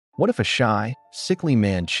What if a shy, sickly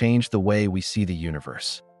man changed the way we see the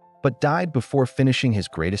universe, but died before finishing his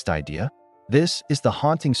greatest idea? This is the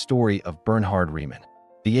haunting story of Bernhard Riemann.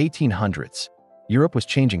 The 1800s. Europe was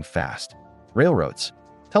changing fast. Railroads,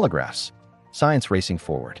 telegraphs, science racing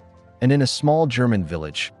forward. And in a small German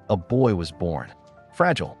village, a boy was born.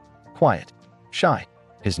 Fragile, quiet, shy.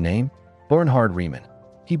 His name? Bernhard Riemann.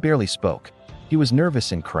 He barely spoke. He was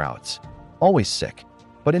nervous in crowds, always sick.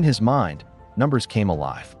 But in his mind, numbers came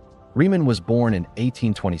alive. Riemann was born in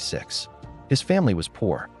 1826. His family was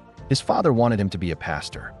poor. His father wanted him to be a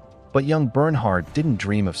pastor. But young Bernhard didn't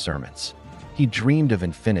dream of sermons. He dreamed of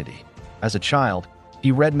infinity. As a child,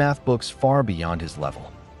 he read math books far beyond his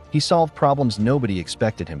level. He solved problems nobody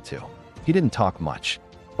expected him to. He didn't talk much.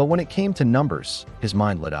 But when it came to numbers, his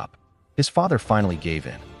mind lit up. His father finally gave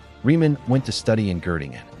in. Riemann went to study in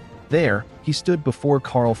Göttingen. There, he stood before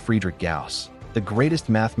Carl Friedrich Gauss, the greatest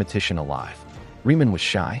mathematician alive. Riemann was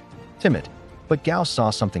shy, timid, but Gauss saw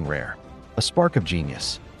something rare, a spark of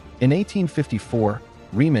genius. In 1854,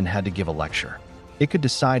 Riemann had to give a lecture. It could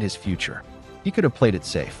decide his future. He could have played it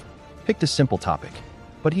safe, picked a simple topic,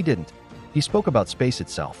 but he didn't. He spoke about space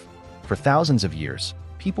itself. For thousands of years,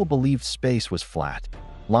 people believed space was flat.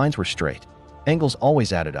 Lines were straight. Angles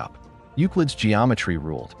always added up. Euclid's geometry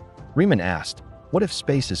ruled. Riemann asked, what if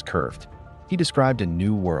space is curved? He described a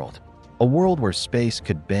new world, a world where space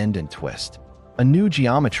could bend and twist. A new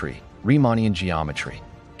geometry, Riemannian geometry.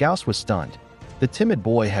 Gauss was stunned. The timid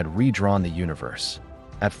boy had redrawn the universe.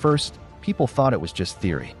 At first, people thought it was just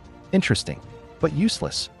theory. Interesting, but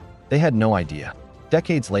useless. They had no idea.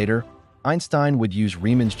 Decades later, Einstein would use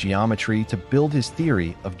Riemann's geometry to build his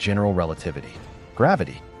theory of general relativity.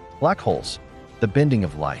 Gravity, black holes, the bending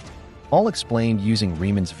of light, all explained using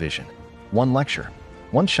Riemann's vision. One lecture,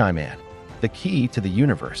 one shy man, the key to the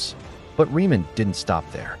universe. But Riemann didn't stop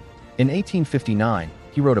there. In 1859,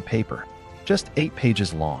 he wrote a paper, just 8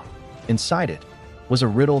 pages long. Inside it was a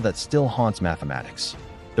riddle that still haunts mathematics.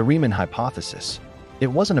 The Riemann Hypothesis. It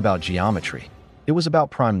wasn't about geometry. It was about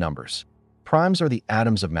prime numbers. Primes are the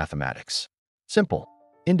atoms of mathematics. Simple,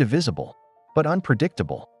 indivisible, but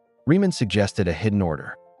unpredictable. Riemann suggested a hidden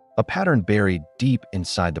order, a pattern buried deep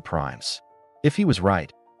inside the primes. If he was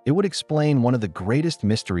right, it would explain one of the greatest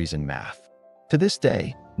mysteries in math. To this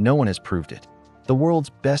day, no one has proved it. The world's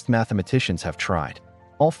best mathematicians have tried.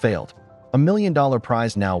 All failed. A $1 million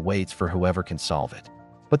prize now waits for whoever can solve it.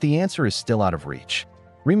 But the answer is still out of reach.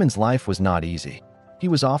 Riemann's life was not easy. He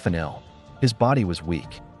was often ill. His body was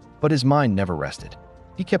weak. But his mind never rested.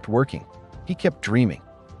 He kept working. He kept dreaming,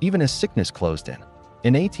 even as sickness closed in.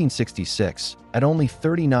 In 1866, at only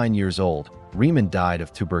 39 years old, Riemann died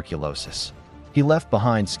of tuberculosis. He left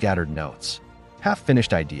behind scattered notes,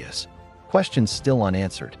 half-finished ideas, questions still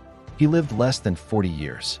unanswered. He lived less than 40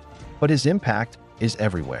 years, but his impact is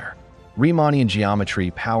everywhere. Riemannian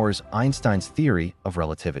geometry powers Einstein's theory of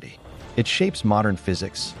relativity. It shapes modern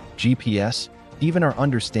physics, GPS, even our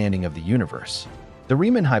understanding of the universe. The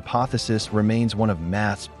Riemann hypothesis remains one of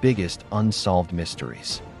math's biggest unsolved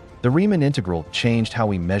mysteries. The Riemann integral changed how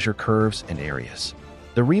we measure curves and areas.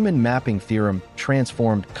 The Riemann mapping theorem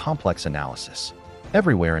transformed complex analysis.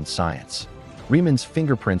 Everywhere in science, Riemann's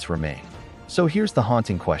fingerprints remain. So here's the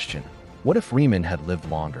haunting question. What if Riemann had lived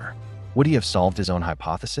longer? Would he have solved his own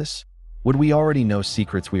hypothesis? Would we already know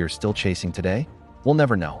secrets we are still chasing today? We'll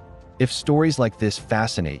never know. If stories like this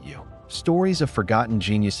fascinate you, stories of forgotten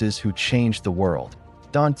geniuses who changed the world,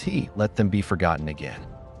 don't let them be forgotten again.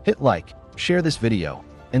 Hit like, share this video,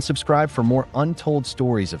 and subscribe for more untold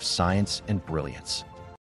stories of science and brilliance.